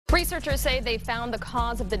Researchers say they found the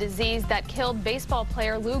cause of the disease that killed baseball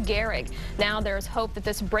player Gehrig. Now there's hope that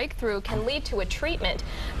this breakthrough can lead to a treatment.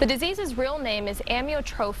 The disease's real name is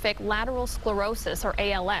amyotrophic lateral sclerosis, or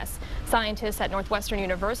ALS. Scientists at Northwestern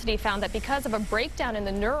University found that because of a breakdown in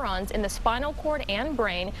the neurons in the spinal cord and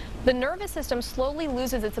brain, the nervous system slowly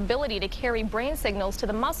loses its ability to carry brain signals to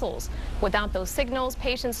the muscles. Without those signals,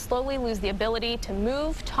 patients slowly lose the ability to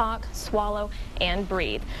move, talk, swallow, and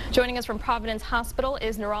breathe. Joining us from Providence Hospital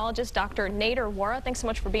is neurologist Dr. Nader Wara. Thanks so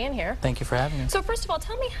much for being here. Thank you for having me. So first of all,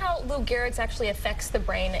 tell me how Lou Gehrig's actually affects the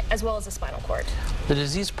brain as well as the spinal cord. The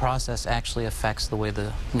disease process actually affects the way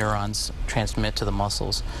the neurons transmit to the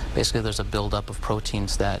muscles. Basically, there's a buildup of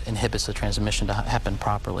proteins that inhibits the transmission to happen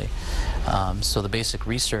properly. So the basic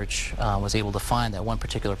research was able to find that one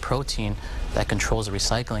particular protein that controls the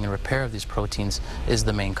recycling and repair of these proteins is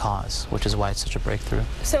the main cause, which is why it's such a breakthrough.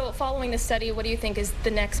 So following this study, what do you think is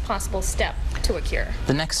the next possible step to a cure?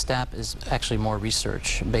 The next step is actually more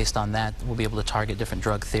research. Based on that, we'll be able to target different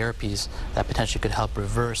drug therapies that potentially could help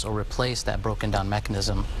reverse or replace that broken down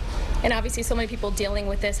mechanism. And obviously so many people dealing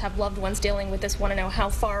with this, have loved ones dealing with this, want to know how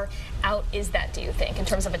far out is that, do you think, in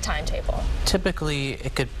terms of a timetable? Typically,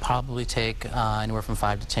 it could probably take anywhere from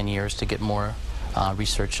 5 to 10 years to get more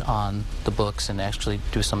research on the books and actually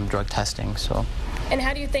do some drug testing. And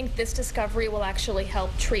how do you think this discovery will actually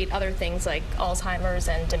help treat other things like Alzheimer's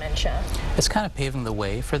and dementia? It's kind of paving the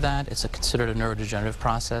way for that. It's considered a neurodegenerative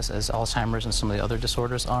process, as Alzheimer's and some of the other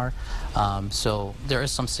disorders are. So there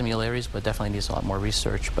is some similarities, but definitely needs a lot more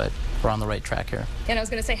research, but we're on the right track here. And I was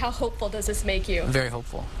going to say, how hopeful does this make you? Very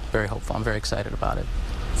hopeful. Very hopeful. I'm very excited about it.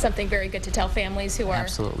 Something very good to tell families who are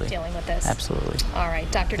dealing with this. Absolutely. All right,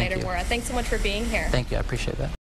 Dr. Nader Wara, thanks so much for being here. Thank you. I appreciate that.